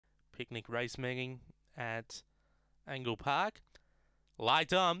picnic race meeting at Angle Park.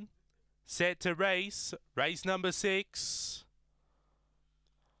 Light on, set to race, race number 6.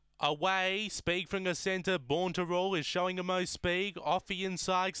 Away, speed from the centre, Born to Rule is showing the most speed. Off the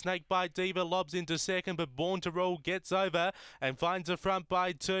inside, Snakebite Diva lobs into second, but Born to Rule gets over and finds the front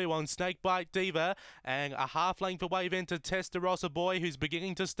by 2 on Snakebite Diva, and a half length away then to Testarossa Boy, who's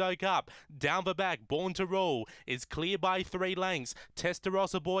beginning to stoke up. Down the back, Born to Rule is clear by 3 lengths.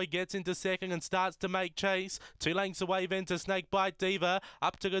 Testarossa Boy gets into second and starts to make chase. 2 lengths away then to Snakebite Diva.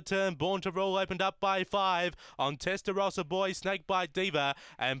 Up to the turn, Born to Rule opened up by 5 on Testarossa Boy, Snakebite Diva,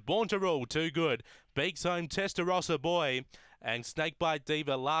 and Born to Rule, too good. Beaks home Testarossa Boy, and Snakebite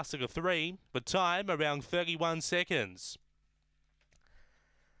Diva last at a 3, but time around 31 seconds.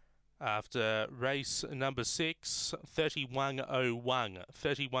 After race number 6, 31.01.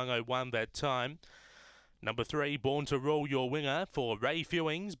 31.01 that time. Number 3, Born to Rule, your winner for Ray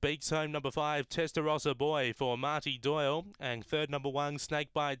Fewings. Beaks home number 5, Testarossa Boy for Marty Doyle. And third, number 1,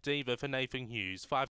 Snakebite Diva for Nathan Hughes. 5